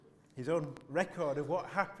his own record of what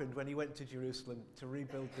happened when he went to Jerusalem to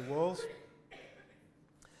rebuild the walls.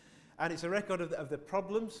 And it's a record of the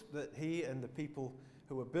problems that he and the people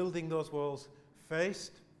who were building those walls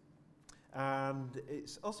faced. And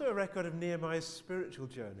it's also a record of Nehemiah's spiritual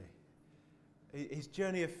journey, his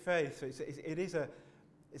journey of faith. So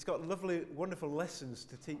it's got lovely, wonderful lessons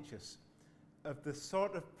to teach us of the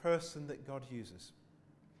sort of person that God uses.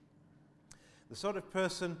 The sort of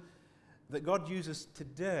person that God uses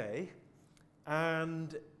today,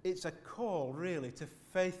 and it's a call really to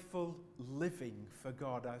faithful living for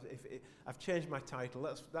God. I've changed my title.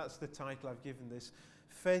 That's the title I've given this: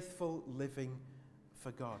 Faithful Living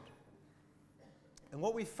for God. And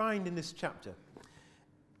what we find in this chapter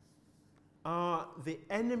are the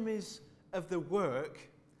enemies of the work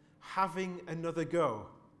having another go.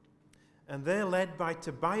 And they're led by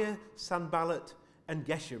Tobiah, Sanballat, and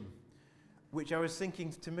Geshem, which I was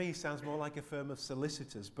thinking to me sounds more like a firm of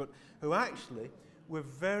solicitors, but who actually were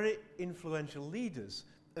very influential leaders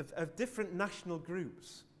of different national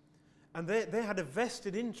groups. And they had a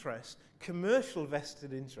vested interest, commercial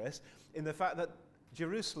vested interest, in the fact that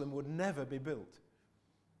Jerusalem would never be built.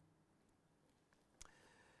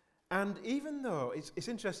 And even though, it's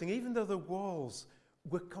interesting, even though the walls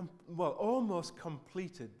were almost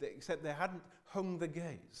completed, except they hadn't hung the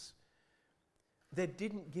gates, they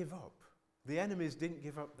didn't give up. The enemies didn't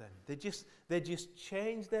give up then. They just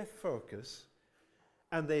changed their focus,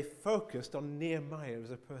 and they focused on Nehemiah as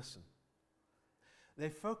a person. They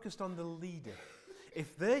focused on the leader.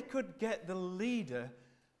 If they could get the leader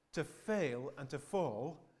to fail and to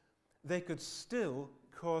fall, they could still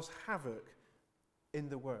cause havoc in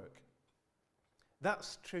the work.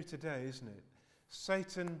 That's true today, isn't it?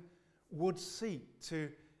 Satan would seek to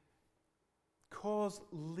cause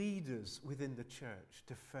leaders within the church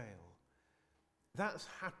to fail. That's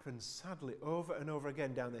happened, sadly, over and over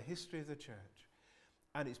again down the history of the church.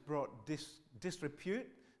 And it's brought disrepute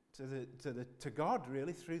to God,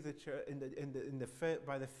 really, through the church,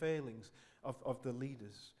 by the failings of the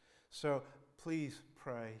leaders. So please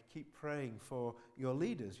pray, keep praying for your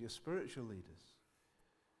leaders, your spiritual leaders.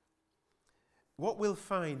 What we'll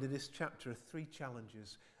find in this chapter are three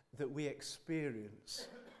challenges that we experience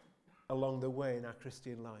along the way in our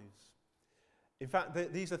Christian lives. In fact,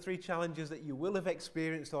 these are three challenges that you will have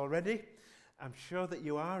experienced already. I'm sure that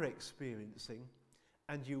you are experiencing,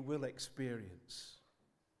 and you will experience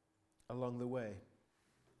along the way.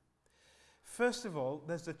 First of all,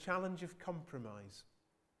 there's the challenge of compromise.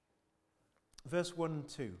 Verse 1 and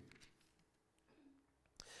 2.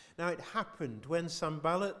 Now it happened when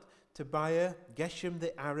Sanballat, Tobiah, Geshem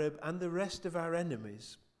the Arab, and the rest of our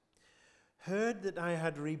enemies heard that I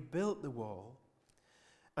had rebuilt the wall,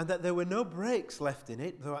 and that there were no breaks left in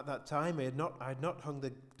it, though at that time I had not hung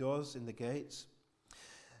the doors in the gates,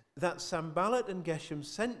 that Sanballat and Geshem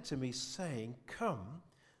sent to me, saying, Come,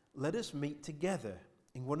 let us meet together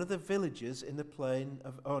in one of the villages in the plain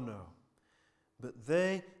of Ono. But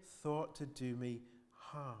they thought to do me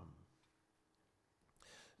harm.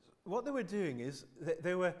 What they were doing is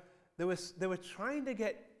they were trying to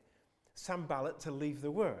get Sanballat to leave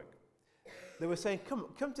the work. They were saying,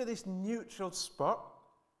 come to this neutral spot.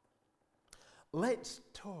 Let's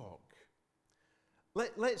talk.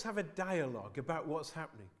 Let's have a dialogue about what's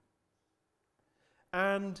happening.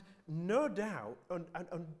 And no doubt,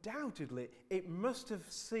 undoubtedly, it must have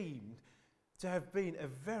seemed to have been a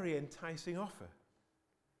very enticing offer.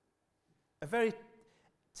 A very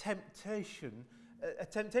temptation, a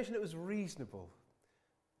temptation that was reasonable,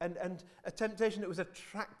 and a temptation that was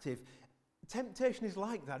attractive. Temptation is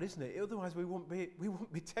like that, isn't it? Otherwise we won't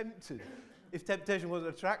be tempted if temptation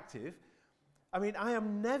wasn't attractive. I mean, I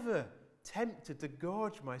am never tempted to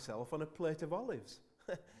gorge myself on a plate of olives.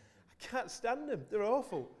 I can't stand them. They're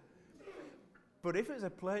awful. But if it's a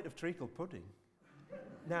plate of treacle pudding,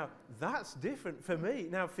 now that's different for me.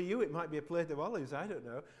 Now for you it might be a plate of olives, I don't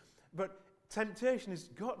know. But temptation has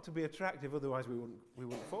got to be attractive, otherwise we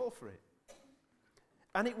wouldn't fall for it.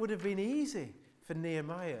 And it would have been easy for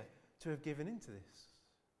Nehemiah to have given into this.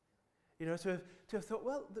 You know, to have thought,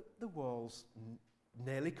 well, the wall's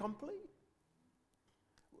nearly complete.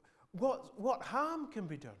 What harm can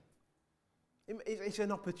be done? It's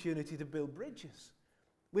an opportunity to build bridges.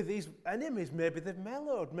 With these enemies, maybe they've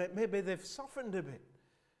mellowed, maybe they've softened a bit.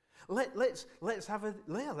 Let's have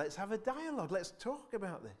a dialogue. Let's talk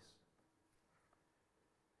about this.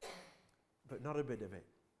 But not a bit of it.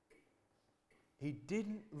 He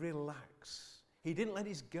didn't relax. He didn't let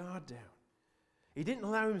his guard down. He didn't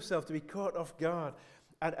allow himself to be caught off guard.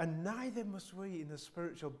 And neither must we in the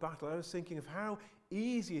spiritual battle. I was thinking of how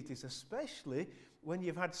easy it is, especially when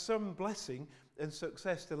you've had some blessing and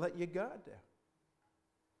success to let your guard down.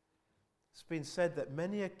 It's been said that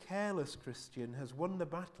many a careless Christian has won the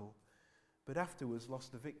battle, but afterwards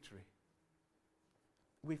lost the victory.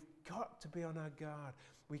 We've got to be on our guard.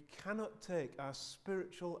 We cannot take our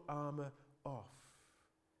spiritual armour off.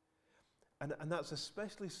 And that's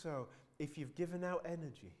especially so if you've given out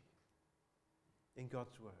energy in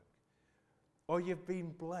God's work, or you've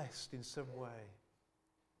been blessed in some way.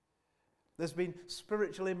 There's been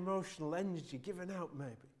spiritual, emotional energy given out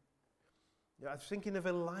maybe. I was thinking of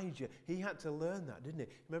Elijah. He had to learn that, didn't he?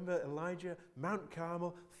 Remember Elijah, Mount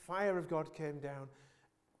Carmel, fire of God came down,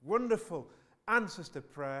 wonderful answers to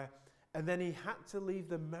prayer, and then he had to leave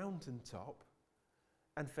the mountaintop,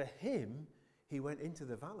 and for him, he went into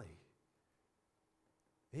the valley.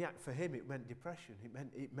 For him, it meant depression.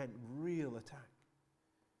 It meant real attack.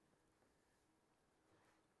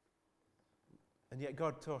 And yet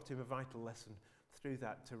God taught him a vital lesson through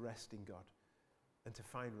that to rest in God and to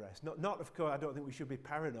find rest. Not of course, I don't think we should be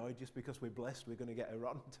paranoid just because we're blessed, we're going to get a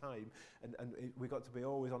rotten time, and we've got to be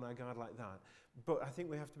always on our guard like that. But I think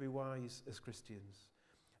we have to be wise as Christians.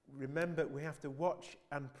 Remember, we have to watch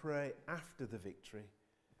and pray after the victory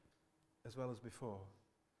as well as before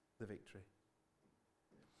the victory.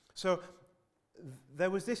 So there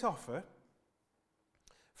was this offer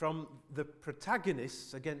from the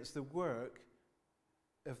protagonists against the work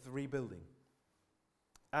of the rebuilding.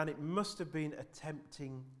 And it must have been a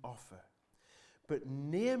tempting offer. But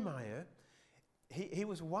Nehemiah, he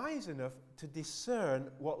was wise enough to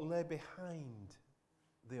discern what lay behind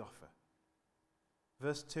the offer.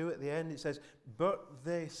 Verse 2 at the end, it says, "But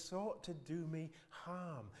they sought to do me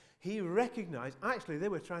harm." He recognized, actually, they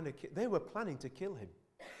were planning to kill him.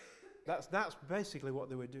 That's basically what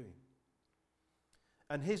they were doing.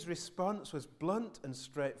 And his response was blunt and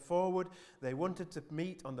straightforward. They wanted to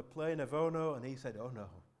meet on the plain of Ono, and he said, "Oh no.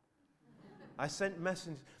 I sent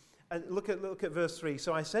messengers." And look at verse 3.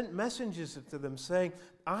 "So I sent messengers to them saying,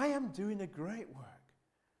 I am doing a great work,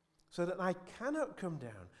 so that I cannot come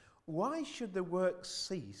down. Why should the work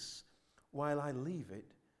cease while I leave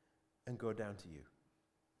it and go down to you?"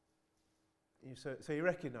 So he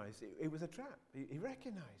recognized it was a trap. He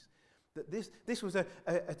recognized that this was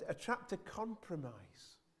a trap to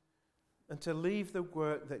compromise and to leave the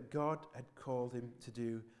work that God had called him to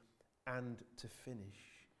do and to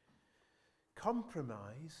finish.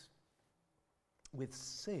 Compromise with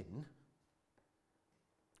sin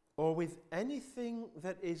or with anything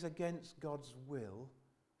that is against God's will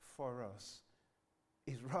for us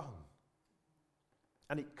is wrong.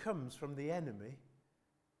 And it comes from the enemy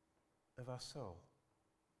of our soul.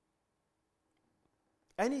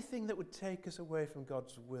 Anything that would take us away from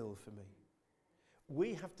God's will for me,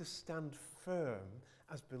 we have to stand firm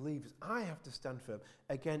as believers. I have to stand firm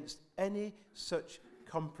against any such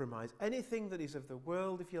compromise. Anything that is of the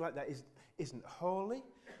world, if you like, that isn't holy,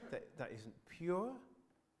 that isn't pure,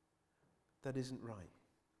 that isn't right.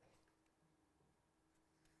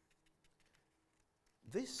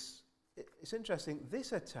 It's interesting,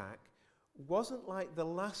 this attack wasn't like the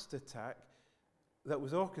last attack that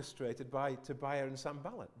was orchestrated by Tobiah and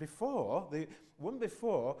Sanballat. The one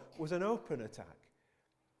before was an open attack.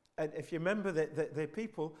 And if you remember, the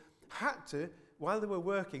people had to, while they were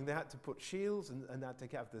working, they had to put shields and they had to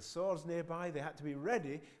have the swords nearby. They had to be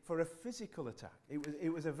ready for a physical attack. It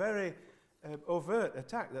was a very overt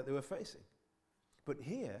attack that they were facing. But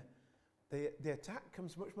here, the attack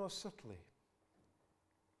comes much more subtly.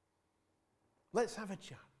 Let's have a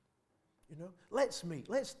chat. Let's meet.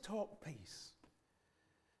 Let's talk peace.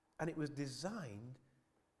 And it was designed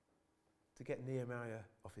to get Nehemiah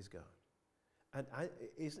off his guard. And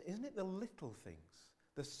isn't it the little things,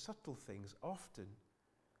 the subtle things, often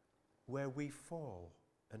where we fall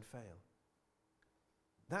and fail?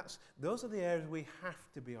 Those are the areas we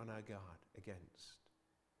have to be on our guard against.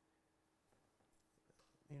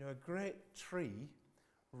 A great tree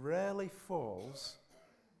rarely falls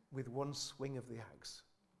with one swing of the axe.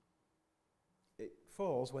 It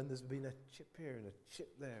falls when there's been a chip here and a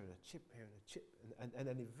chip there and a chip here and a chip, and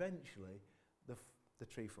then eventually the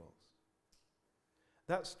tree falls.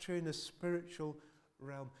 That's true in the spiritual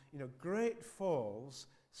realm. Great falls,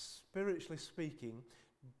 spiritually speaking,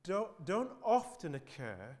 don't often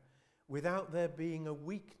occur without there being a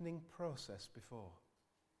weakening process before.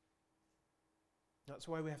 That's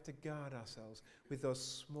why we have to guard ourselves with those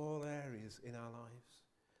small areas in our lives.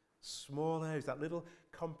 Small areas, that little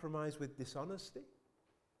compromise with dishonesty.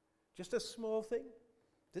 Just a small thing.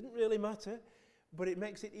 Didn't really matter, but it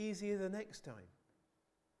makes it easier the next time.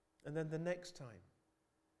 And then the next time.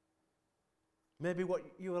 Maybe what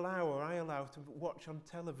you allow or I allow to watch on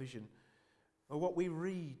television or what we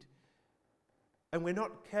read. And we're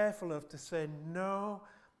not careful enough to say no,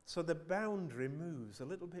 so the boundary moves a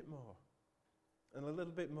little bit more and a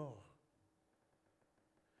little bit more.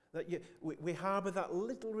 That we harbour that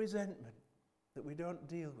little resentment that we don't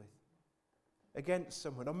deal with against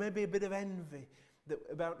someone, or maybe a bit of envy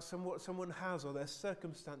about what someone has or their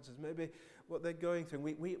circumstances, maybe what they're going through.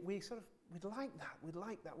 We'd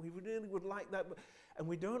like that, we really would like that, and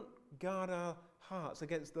we don't guard our hearts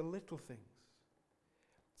against the little things.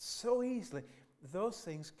 So easily, those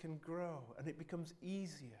things can grow, and it becomes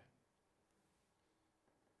easier.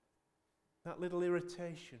 That little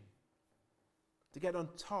irritation to get on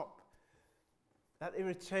top, that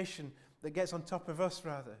irritation that gets on top of us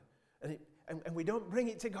rather, and we don't bring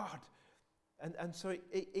it to God. And so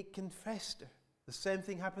it can fester. The same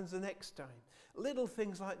thing happens the next time. Little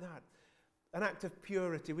things like that. An act of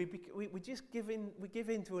purity. We just give in. We give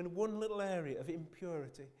into in one little area of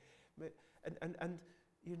impurity, and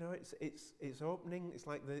you know it's opening. It's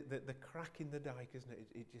like the crack in the dike, isn't it?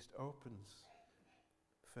 It just opens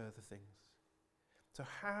further things. So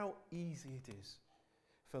how easy it is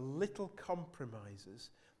for little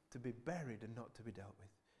compromises to be buried and not to be dealt with.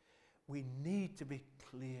 We need to be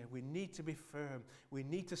clear. We need to be firm. We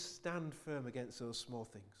need to stand firm against those small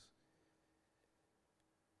things.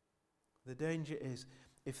 The danger is,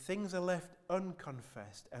 if things are left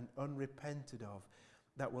unconfessed and unrepented of,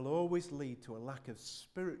 that will always lead to a lack of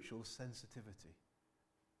spiritual sensitivity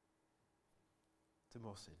to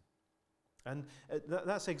more sin. And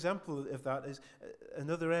that's an example of that is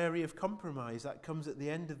another area of compromise that comes at the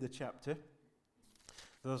end of the chapter.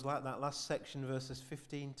 Those like that last section, verses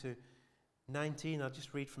 15 to 19. I'll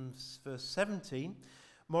just read from verse 17.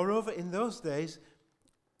 Moreover, in those days,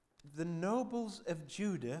 the nobles of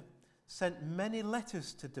Judah sent many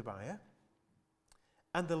letters to Tobiah,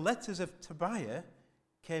 and the letters of Tobiah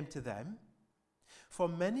came to them, for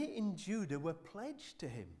many in Judah were pledged to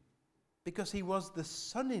him, because he was the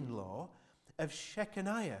son-in-law of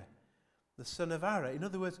Shechaniah, the son of Ara. In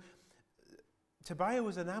other words, Tobiah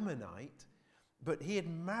was an Ammonite, but he had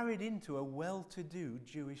married into a well-to-do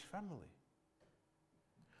Jewish family.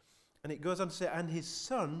 And it goes on to say, and his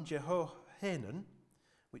son, Jehohanan,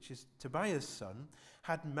 which is Tobiah's son,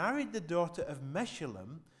 had married the daughter of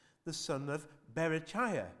Meshullam, the son of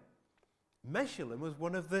Berechiah. Meshullam was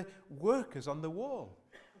one of the workers on the wall.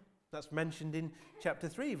 That's mentioned in chapter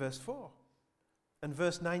 3, verse 4. And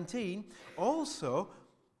verse 19, also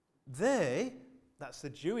they, that's the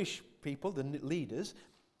Jewish people, the leaders,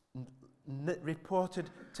 reported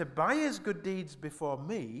Tobiah's good deeds before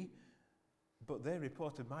me, but they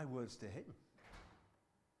reported my words to him.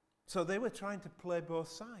 So they were trying to play both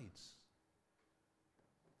sides.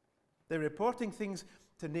 They're reporting things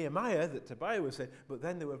to Nehemiah that Tobiah was saying, but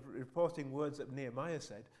then they were reporting words that Nehemiah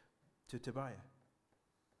said to Tobiah.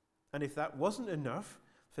 And if that wasn't enough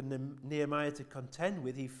for Nehemiah to contend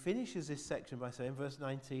with, he finishes this section by saying, verse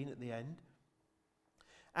 19 at the end,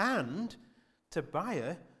 and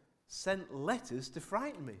Tobiah sent letters to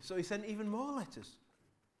frighten me. So he sent even more letters.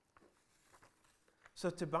 So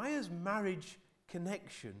Tobiah's marriage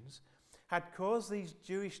connections had caused these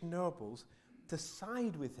Jewish nobles to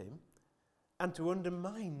side with him and to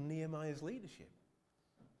undermine Nehemiah's leadership.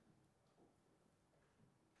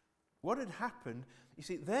 What had happened, you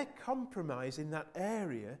see, their compromise in that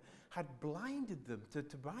area had blinded them to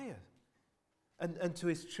Tobiah and to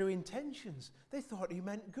his true intentions. They thought he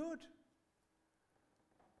meant good.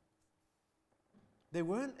 They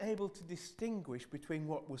weren't able to distinguish between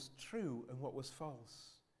what was true and what was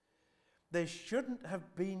false. They shouldn't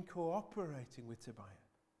have been cooperating with Tobiah.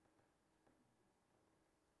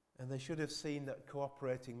 And they should have seen that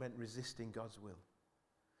cooperating meant resisting God's will.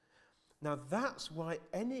 Now that's why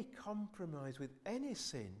any compromise with any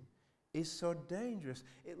sin is so dangerous.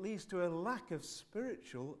 It leads to a lack of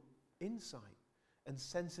spiritual insight and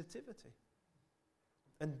sensitivity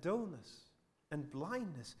and dullness and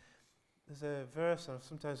blindness. There's a verse, I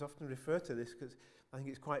sometimes often refer to this because I think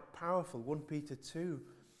it's quite powerful, 1 Peter 2,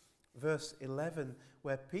 verse 11,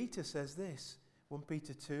 where Peter says this, 1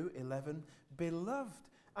 Peter 2, 11, Beloved,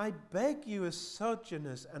 I beg you as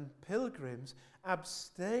sojourners and pilgrims,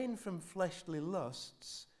 abstain from fleshly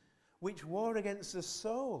lusts, which war against the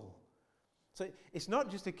soul. So it's not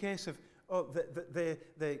just a case of,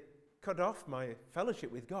 they cut off my fellowship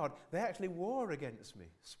with God. They actually war against me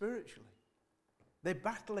spiritually. They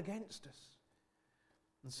battle against us.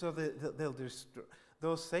 And so they'll destroy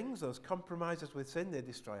those things, those compromises with sin. They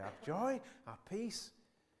destroy our joy, our peace,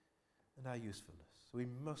 and our usefulness. So we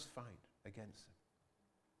must fight against them.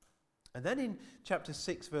 And then in chapter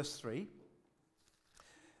 6, verse 3,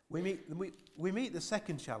 we meet the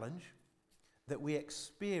second challenge. that we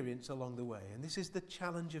experience along the way. And this is the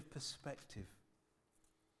challenge of perspective.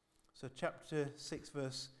 So chapter 6,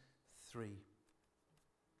 verse 3.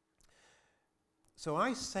 So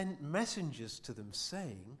I sent messengers to them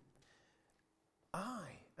saying, I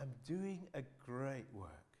am doing a great work,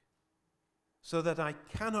 so that I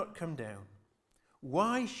cannot come down.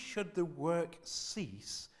 Why should the work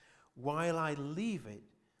cease while I leave it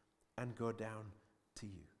and go down to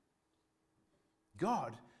you?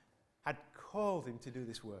 God had called him to do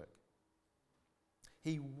this work.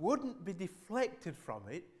 He wouldn't be deflected from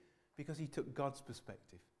it because he took God's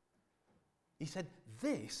perspective. He said,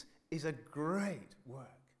 this is a great work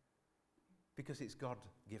because it's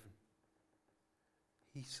God-given.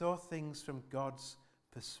 He saw things from God's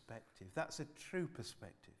perspective. That's a true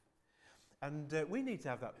perspective. And we need to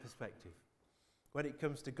have that perspective when it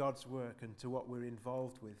comes to God's work and to what we're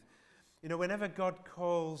involved with. You know, whenever God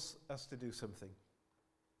calls us to do something,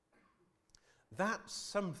 that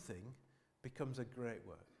something becomes a great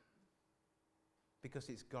work because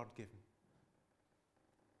it's God-given.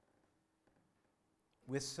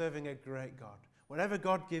 We're serving a great God. Whatever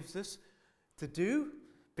God gives us to do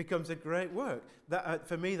becomes a great work. That,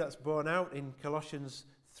 for me, that's borne out in Colossians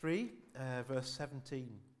 3, verse 17,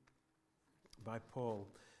 by Paul,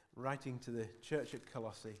 writing to the church at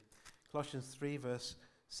Colossae. Colossians 3, verse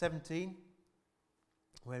 17,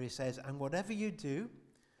 where he says, and whatever you do,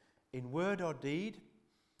 in word or deed,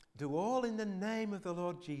 do all in the name of the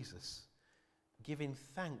Lord Jesus, giving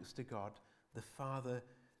thanks to God the Father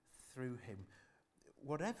through him.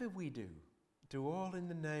 Whatever we do, do all in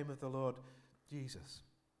the name of the Lord Jesus.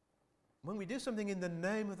 When we do something in the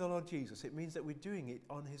name of the Lord Jesus, it means that we're doing it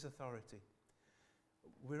on his authority.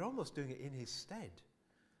 We're almost doing it in his stead,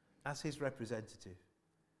 as his representative.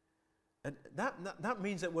 And that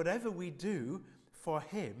means that whatever we do for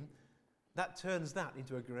him, that turns that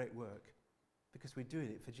into a great work, because we're doing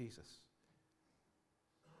it for Jesus.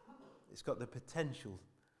 It's got the potential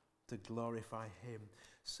to glorify him.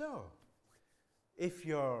 So, if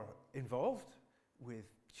you're involved with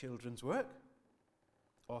children's work,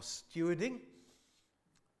 or stewarding,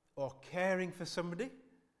 or caring for somebody,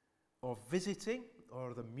 or visiting,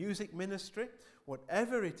 or the music ministry,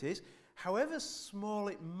 whatever it is, however small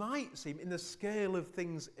it might seem in the scale of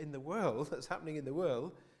things in the world, that's happening in the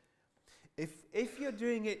world, if you're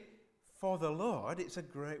doing it for the Lord, it's a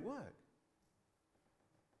great work.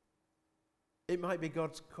 It might be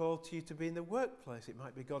God's call to you to be in the workplace. It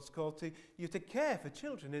might be God's call to you to care for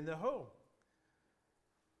children in the home.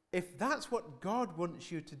 If that's what God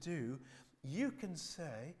wants you to do, you can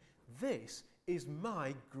say, this is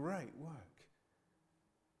my great work.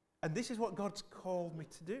 And this is what God's called me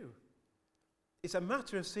to do. It's a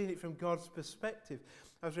matter of seeing it from God's perspective.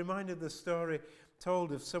 I was reminded of the story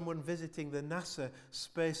told of someone visiting the NASA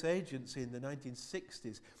space agency in the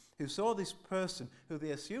 1960s who saw this person who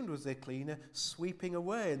they assumed was their cleaner sweeping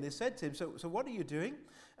away. And they said to him, so what are you doing?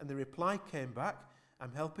 And the reply came back,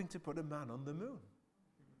 I'm helping to put a man on the moon.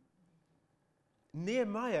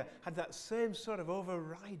 Nehemiah had that same sort of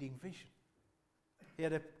overriding vision. He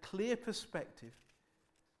had a clear perspective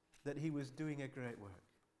that he was doing a great work.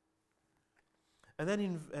 And then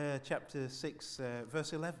in chapter 6,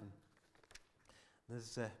 verse 11,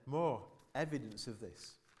 there's more evidence of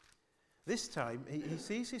this. This time, he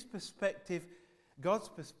sees his perspective, God's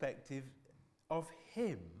perspective of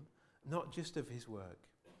him, not just of his work.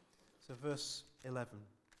 So verse 11.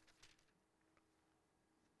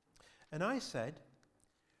 And I said,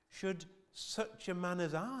 should such a man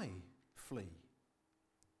as I flee?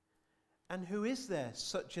 And who is there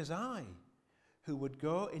such as I who would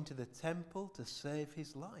go into the temple to save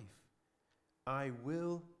his life? I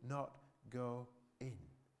will not go in.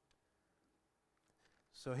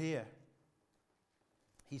 So here,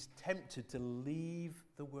 he's tempted to leave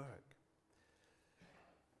the work.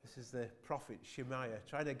 This is the prophet Shemaiah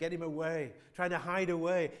trying to get him away, trying to hide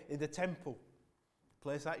away in the temple.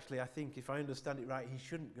 Place actually, I think, if I understand it right, he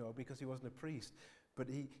shouldn't go because he wasn't a priest. But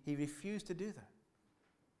he refused to do that.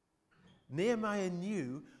 Nehemiah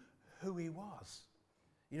knew who he was.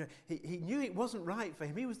 You know, he knew it wasn't right for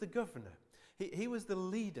him. He was the governor. He was the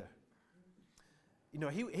leader. You know,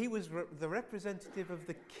 he was the representative of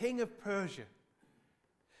the king of Persia.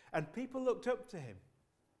 And people looked up to him.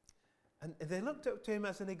 And they looked up to him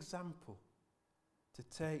as an example to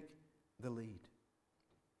take the lead.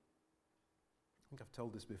 I think I've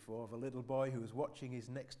told this before, of a little boy who was watching his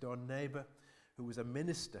next door neighbour, who was a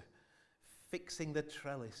minister, fixing the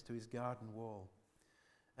trellis to his garden wall.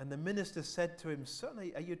 And the minister said to him, son,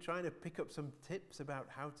 are you trying to pick up some tips about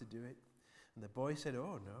how to do it? And the boy said,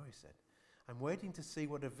 oh no, he said, I'm waiting to see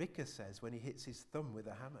what a vicar says when he hits his thumb with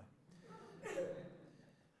a hammer.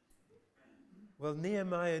 Well,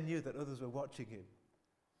 Nehemiah knew that others were watching him,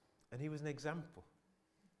 and he was an example.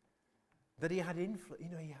 That he had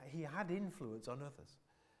he had influence on others.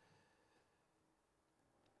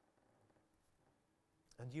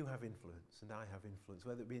 And you have influence, and I have influence,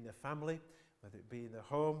 whether it be in the family, whether it be in the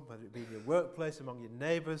home, whether it be in your workplace, among your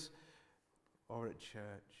neighbours, or at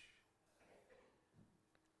church.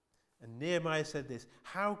 And Nehemiah said this,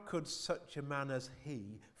 how could such a man as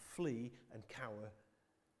he flee and cower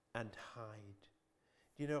and hide?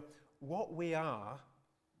 You know, what we are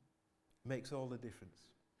makes all the difference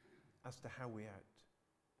as to how we act.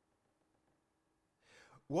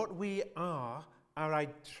 What we are, our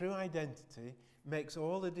true identity, makes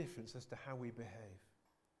all the difference as to how we behave.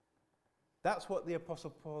 That's what the Apostle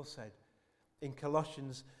Paul said in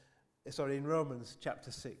Romans chapter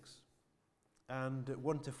 6 and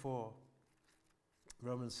 1 to 4.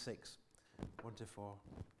 Romans 6, 1 to 4.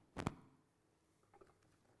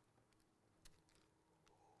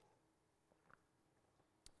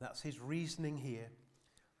 That's his reasoning here.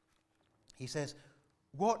 He says,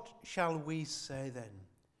 what shall we say then?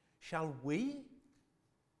 Shall we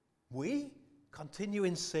continue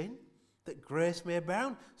in sin that grace may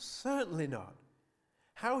abound? Certainly not.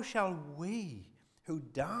 How shall we who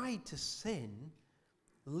died to sin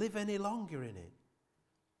live any longer in it?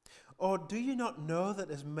 Or do you not know that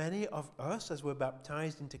as many of us as were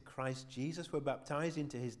baptized into Christ Jesus were baptized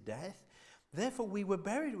into his death? Therefore we were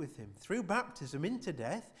buried with him through baptism into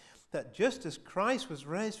death, that just as Christ was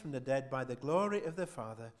raised from the dead by the glory of the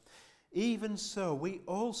Father, even so we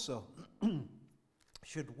also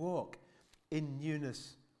should walk in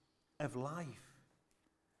newness of life.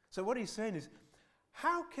 So what he's saying is,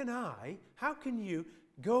 how can you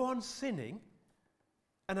go on sinning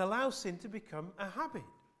and allow sin to become a habit?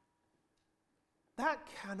 That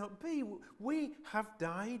cannot be. We have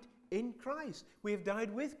died in Christ. We have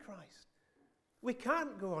died with Christ. We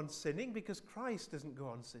can't go on sinning because Christ doesn't go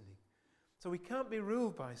on sinning. So we can't be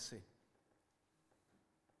ruled by sin.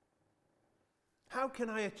 How can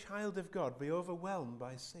I, a child of God, be overwhelmed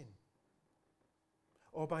by sin?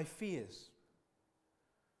 Or by fears?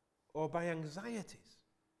 Or by anxieties?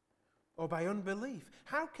 Or by unbelief?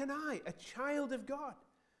 How can I, a child of God,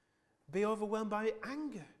 be overwhelmed by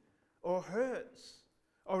anger? Or hurts?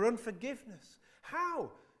 Or unforgiveness? How?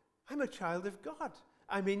 I'm a child of God.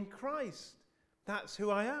 I'm in Christ. That's who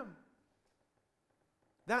I am.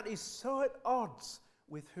 That is so at odds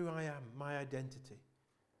with who I am, my identity.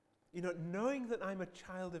 You know, knowing that I'm a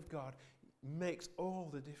child of God makes all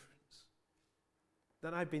the difference.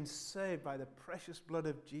 That I've been saved by the precious blood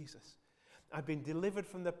of Jesus. I've been delivered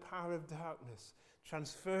from the power of darkness,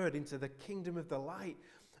 transferred into the kingdom of the light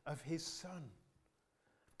of his Son,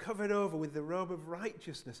 covered over with the robe of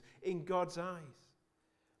righteousness in God's eyes.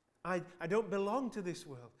 I don't belong to this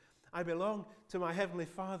world. I belong to my Heavenly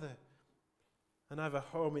Father, and I have a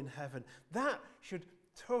home in heaven. That should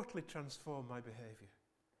totally transform my behavior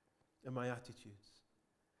and my attitudes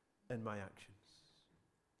and my actions.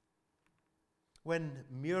 When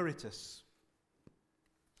Muritus,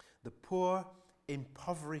 the poor,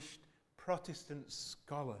 impoverished Protestant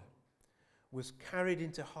scholar, was carried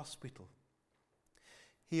into hospital,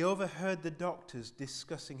 he overheard the doctors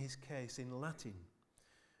discussing his case in Latin,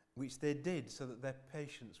 which they did so that their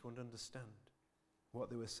patients would understand what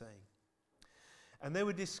they were saying. And they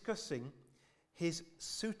were discussing his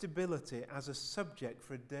suitability as a subject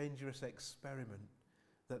for a dangerous experiment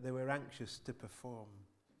that they were anxious to perform.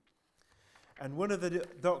 And one of the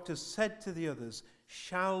doctors said to the others,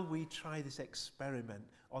 "Shall we try this experiment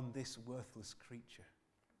on this worthless creature?"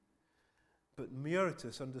 But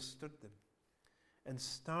Muritus understood them and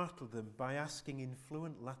startled them by asking in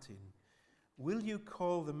fluent Latin, "Will you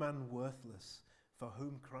call the man worthless for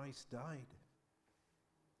whom Christ died?"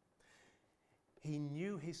 He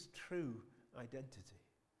knew his true identity,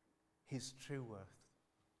 his true worth.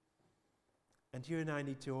 And you and I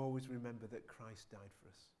need to always remember that Christ died for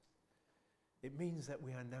us. It means that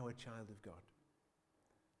we are now a child of God.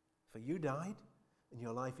 For you died, and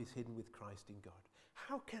your life is hidden with Christ in God.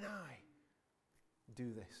 How can I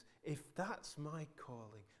do this if that's my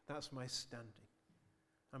calling, that's my standing?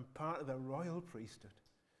 I'm part of a royal priesthood.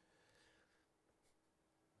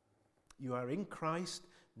 You are in Christ.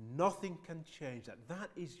 Nothing can change that. That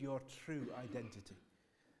is your true identity.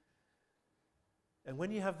 And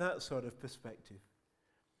when you have that sort of perspective,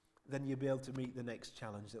 then you'll be able to meet the next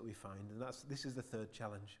challenge that we find. And this is the third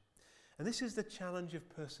challenge. And this is the challenge of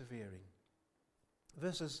persevering.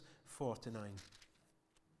 Verses 4 to 9.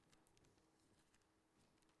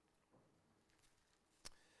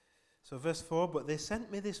 So verse 4, "But they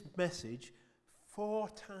sent me this message 4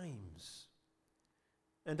 times,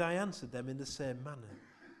 And I answered them in the same manner.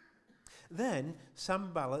 Then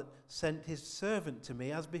Sanballat sent his servant to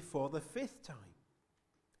me as before the 5th time,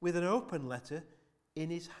 with an open letter in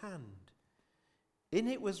his hand. In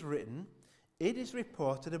it was written, "It is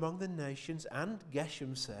reported among the nations," and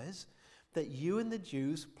Geshem says, "that you and the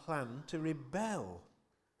Jews plan to rebel."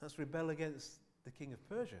 That's rebel against the king of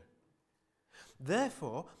Persia.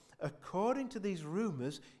 "Therefore, according to these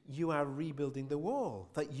rumors, you are rebuilding the wall,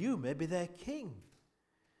 that you may be their king.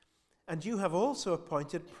 And you have also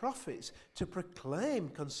appointed prophets to proclaim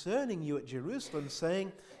concerning you at Jerusalem,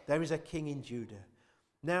 saying, 'There is a king in Judah.'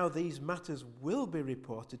 Now these matters will be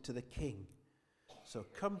reported to the king. So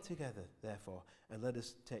come together, therefore, and let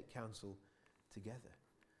us take counsel together."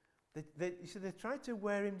 You see, they tried to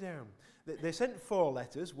wear him down. They sent 4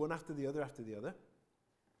 letters, one after the other.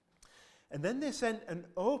 And then they sent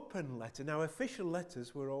an open letter. Now, official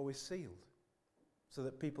letters were always sealed so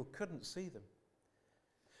that people couldn't see them.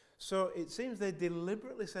 So it seems they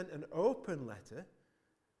deliberately sent an open letter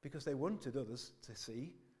because they wanted others to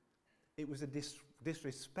see. It was a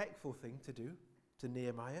disrespectful thing to do to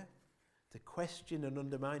Nehemiah, to question and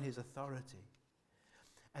undermine his authority.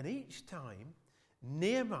 And each time,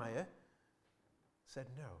 Nehemiah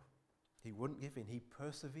said no. He wouldn't give in. He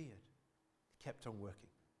persevered. He kept on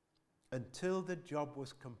working until the job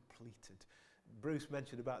was completed. Bruce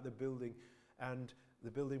mentioned about the building and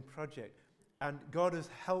the building project. And God has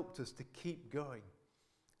helped us to keep going.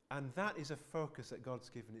 And that is a focus that God's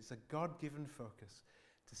given. It's a God-given focus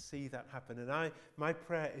to see that happen. And my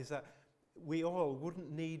prayer is that we all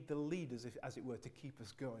wouldn't need the leaders, as it were, to keep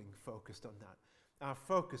us going, focused on that. Our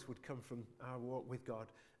focus would come from our walk with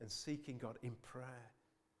God and seeking God in prayer.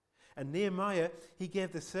 And Nehemiah, he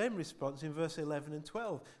gave the same response in verse 11 and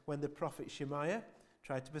 12 when the prophet Shemaiah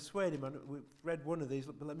tried to persuade him. And we read one of these,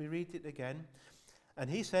 but let me read it again. And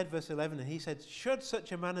he said, verse 11, and he said, "Should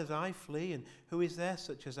such a man as I flee, and who is there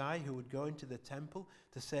such as I who would go into the temple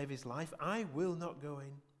to save his life? I will not go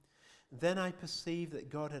in." Then I perceived that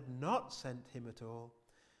God had not sent him at all,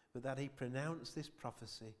 but that he pronounced this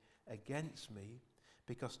prophecy against me,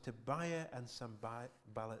 because Tobiah and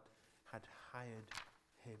Sanballat had hired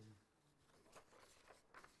him.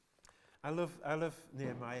 I love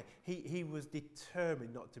Nehemiah. He was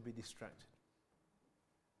determined not to be distracted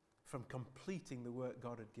from completing the work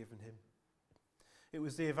God had given him. It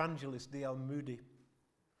was the evangelist D.L. Moody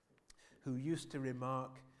who used to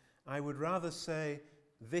remark, "I would rather say,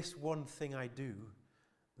 'This one thing I do,'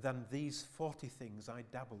 than 'these 40 things I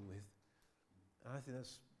dabble with.'" And I think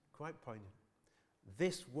that's quite poignant.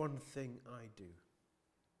 This one thing I do.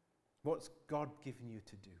 What's God given you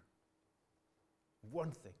to do?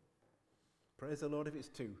 One thing. Praise the Lord if it's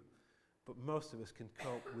 2, but most of us can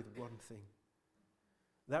cope with one thing.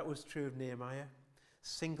 That was true of Nehemiah.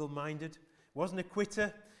 Single-minded, wasn't a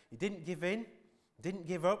quitter. He didn't give in, didn't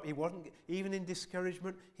give up. He wasn't even in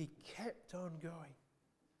discouragement. He kept on going.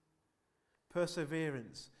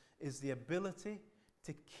 Perseverance is the ability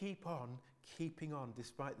to keep on keeping on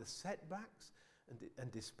despite the setbacks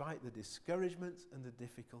and despite the discouragements and the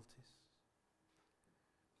difficulties.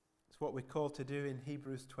 It's what we're called to do in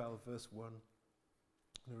Hebrews 12, verse 1.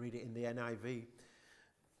 I'm going to read it in the NIV.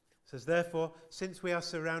 It says, "Therefore, since we are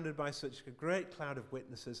surrounded by such a great cloud of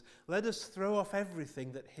witnesses, let us throw off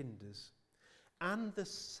everything that hinders and the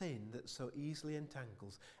sin that so easily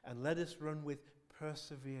entangles, and let us run with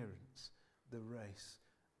perseverance the race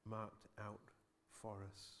marked out for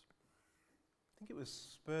us." I think it was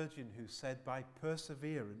Spurgeon who said, "By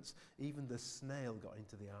perseverance, even the snail got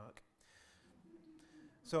into the ark."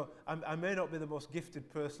 So I may not be the most gifted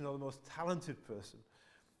person or the most talented person,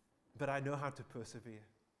 but I know how to persevere.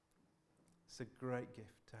 It's a great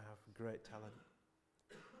gift to have, great talent.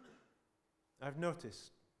 I've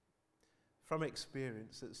noticed from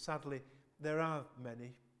experience that sadly there are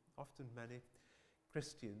many, often many,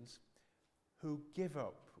 Christians who give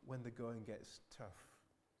up when the going gets tough.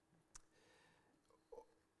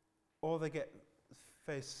 Or they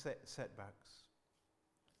face setbacks.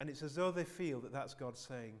 And it's as though they feel that that's God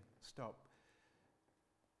saying, stop.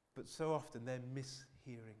 But so often they're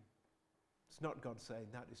mishearing. It's not God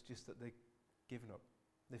saying that, it's just that they've given up.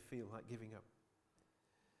 They feel like giving up.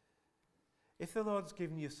 If the Lord's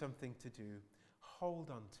given you something to do, hold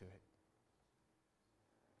on to it.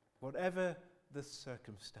 Whatever the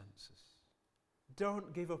circumstances.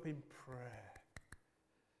 Don't give up in prayer.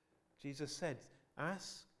 Jesus said,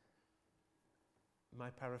 ask, my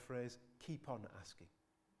paraphrase, keep on asking.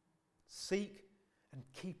 Seek and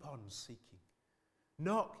keep on seeking.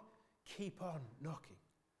 Knock, keep on knocking.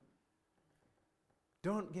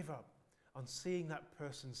 Don't give up on seeing that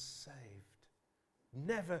person saved.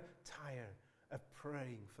 Never tire of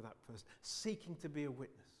praying for that person, seeking to be a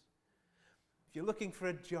witness. If you're looking for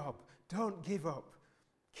a job, don't give up.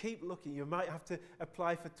 Keep looking. You might have to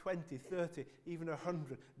apply for 20, 30, even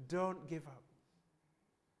 100. Don't give up.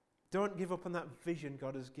 Don't give up on that vision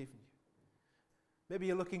God has given you. Maybe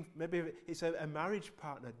you're looking, maybe it's a marriage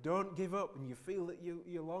partner. Don't give up and you feel that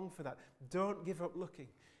you long for that. Don't give up looking.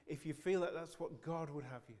 If you feel that that's what God would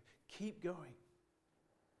have you, keep going.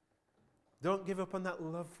 Don't give up on that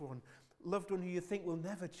loved one who you think will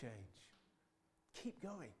never change. Keep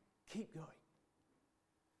going. Keep going.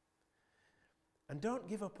 And don't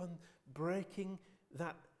give up on breaking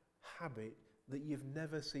that habit that you've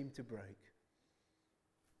never seemed to break.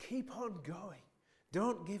 Keep on going.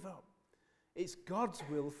 Don't give up. It's God's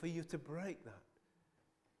will for you to break that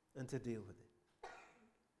and to deal with it.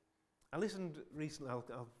 I listened recently,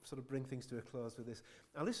 I'll sort of bring things to a close with this.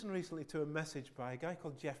 I listened recently to a message by a guy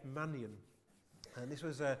called Jeff Mannion. And this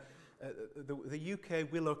was the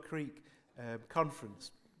UK Willow Creek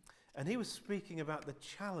conference. And he was speaking about the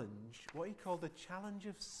challenge, what he called the challenge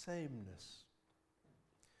of sameness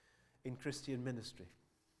in Christian ministry.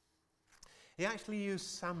 He actually used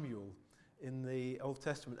Samuel in the Old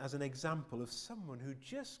Testament as an example of someone who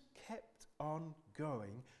just kept on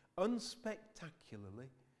going, unspectacularly,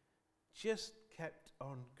 just kept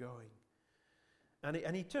on going.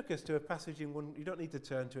 And he took us to a passage in one, you don't need to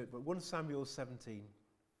turn to it, but 1 Samuel 17.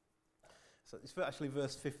 So it's actually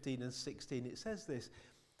verse 15 and 16. It says this,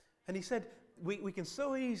 and he said, we can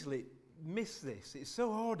so easily miss this. It's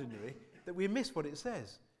so ordinary that we miss what it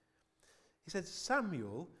says. He said,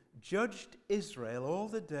 Samuel judged Israel all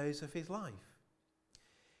the days of his life.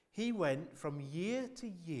 He went from year to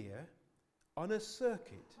year on a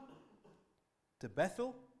circuit to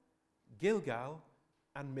Bethel, Gilgal,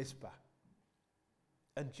 and Mizpah,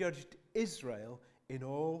 and judged Israel in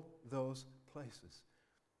all those places.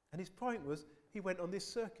 And his point was, he went on this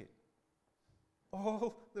circuit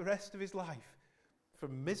all the rest of his life,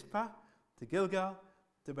 from Mizpah to Gilgal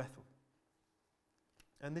to Bethel.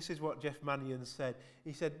 And this is what Jeff Mannion said.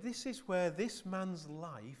 He said, this is where this man's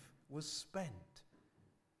life was spent.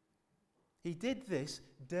 He did this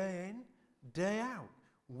day in, day out,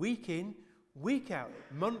 week in, week out,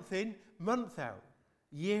 month in, month out,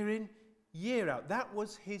 year in, year out. That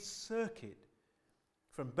was his circuit.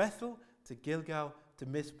 From Bethel to Gilgal to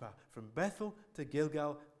Mizpah. From Bethel to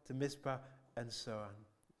Gilgal to Mizpah, and so on,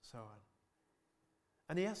 so on.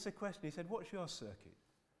 And he asked the question, he said, what's your circuit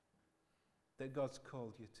that God's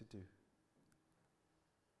called you to do?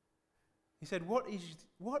 He said,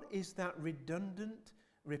 what is that redundant,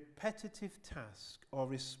 repetitive task or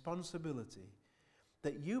responsibility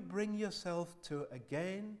that you bring yourself to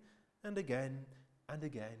again and again and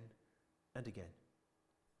again and again?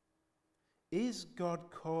 Is God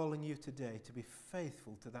calling you today to be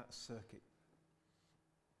faithful to that circuit?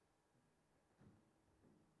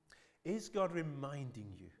 Is God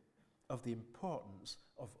reminding you of the importance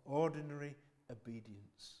of ordinary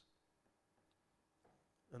obedience?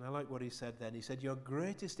 And I like what he said then. He said, your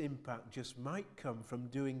greatest impact just might come from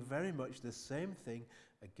doing very much the same thing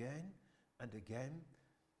again and again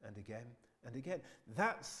and again and again.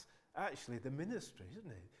 That's actually the ministry,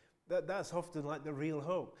 isn't it? That's often like the real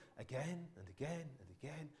hope. Again and again and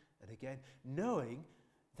again and again, knowing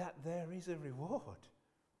that there is a reward.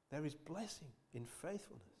 There is blessing in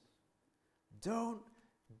faithfulness. Don't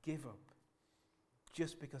give up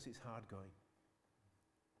just because it's hard going.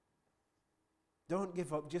 Don't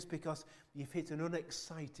give up just because you've hit an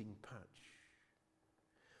unexciting patch.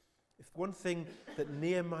 If one thing that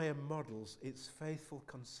Nehemiah models, it's faithful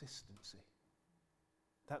consistency.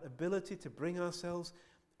 That ability to bring ourselves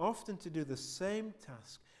often to do the same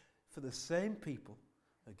task for the same people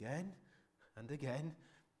again and again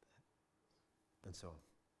and so on.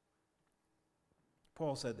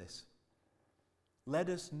 Paul said this, let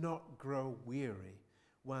us not grow weary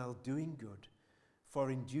while doing good,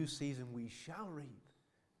 for in due season we shall reap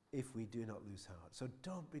if we do not lose heart. So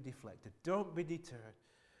don't be deflected. Don't be deterred.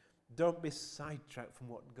 Don't be sidetracked from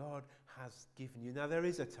what God has given you. Now there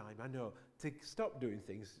is a time, I know, to stop doing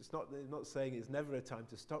things. I'm not saying it's never a time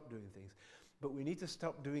to stop doing things, but we need to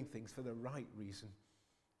stop doing things for the right reason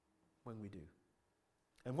when we do.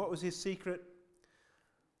 And what was his secret?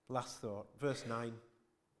 Last thought, verse 9,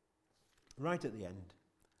 right at the end.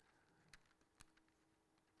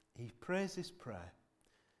 He prays this prayer.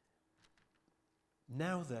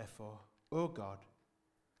 Now therefore, O God,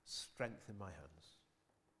 strengthen my hands.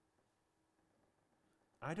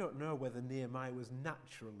 I don't know whether Nehemiah was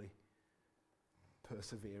naturally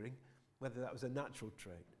persevering, whether that was a natural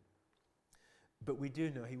trait. But we do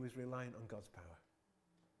know he was reliant on God's power.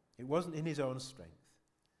 It wasn't in his own strength.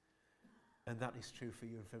 And that is true for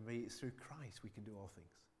you and for me. It's through Christ we can do all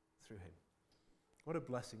things, through him. What a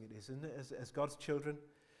blessing it is, isn't it, as God's children,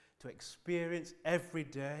 to experience every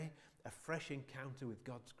day a fresh encounter with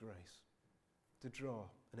God's grace, to draw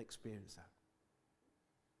and experience that.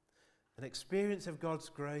 An experience of God's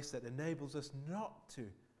grace that enables us not to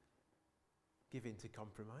give in to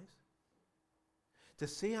compromise, to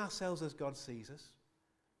see ourselves as God sees us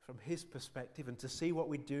from his perspective, and to see what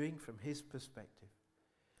we're doing from his perspective,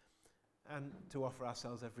 and to offer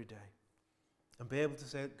ourselves every day and be able to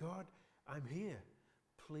say, God, I'm here.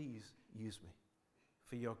 Please use me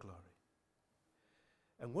for your glory.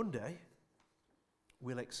 And one day,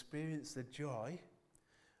 we'll experience the joy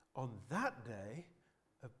on that day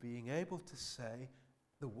of being able to say,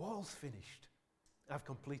 the wall's finished. I've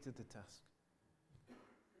completed the task.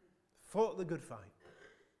 Fought the good fight.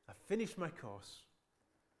 I've finished my course.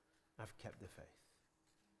 I've kept the faith.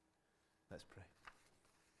 Let's pray.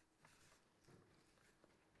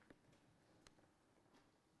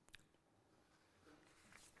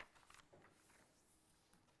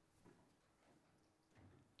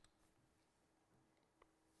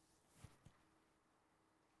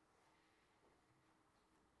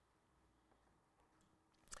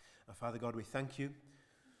 Our Father God, we thank you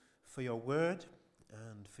for your word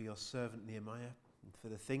and for your servant Nehemiah and for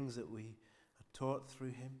the things that we are taught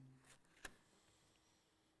through him.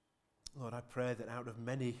 Lord, I pray that out of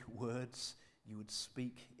many words you would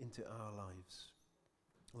speak into our lives.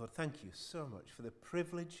 Lord, thank you so much for the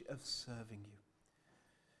privilege of serving you.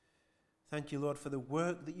 Thank you, Lord, for the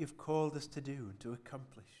work that you've called us to do and to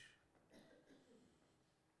accomplish.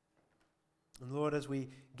 And Lord, as we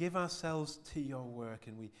give ourselves to your work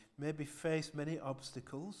and we maybe face many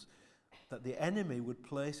obstacles that the enemy would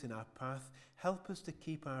place in our path, help us to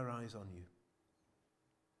keep our eyes on you.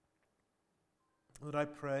 Lord, I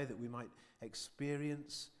pray that we might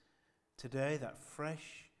experience today that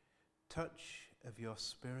fresh touch of your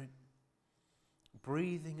Spirit,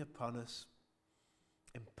 breathing upon us,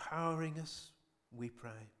 empowering us, we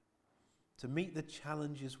pray, to meet the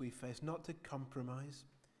challenges we face, not to compromise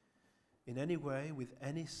in any way with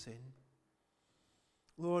any sin.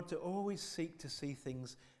 Lord, to always seek to see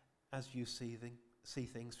things as you see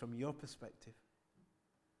things from your perspective,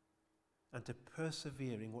 and to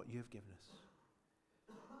persevere in what you've given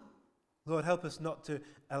us. Lord, help us not to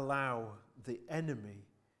allow the enemy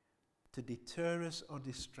to deter us or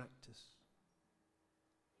distract us.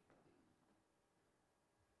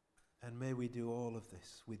 And may we do all of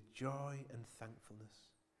this with joy and thankfulness.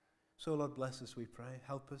 So, Lord, bless us, we pray.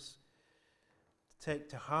 Help us to take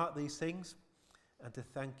to heart these things and to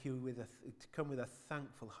thank you to come with a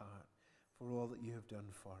thankful heart for all that you have done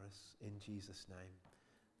for us. In Jesus' name,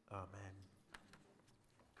 amen.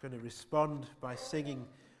 I'm going to respond by singing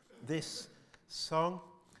this song,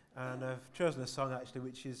 and I've chosen a song actually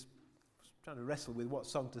which is trying to wrestle with what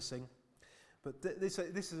song to sing, but this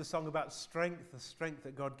is a song about strength, the strength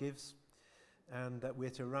that God gives, and that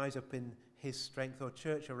we're to rise up in his strength. O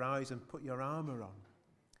church, arise and put your armour on.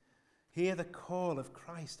 Hear the call of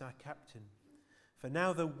Christ our captain, for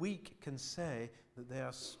now the weak can say that they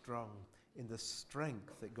are strong in the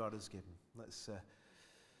strength that God has given. Let's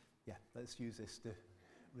use this to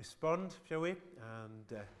respond, shall we?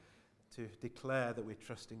 And to declare that we're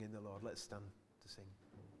trusting in the Lord. Let's stand to sing.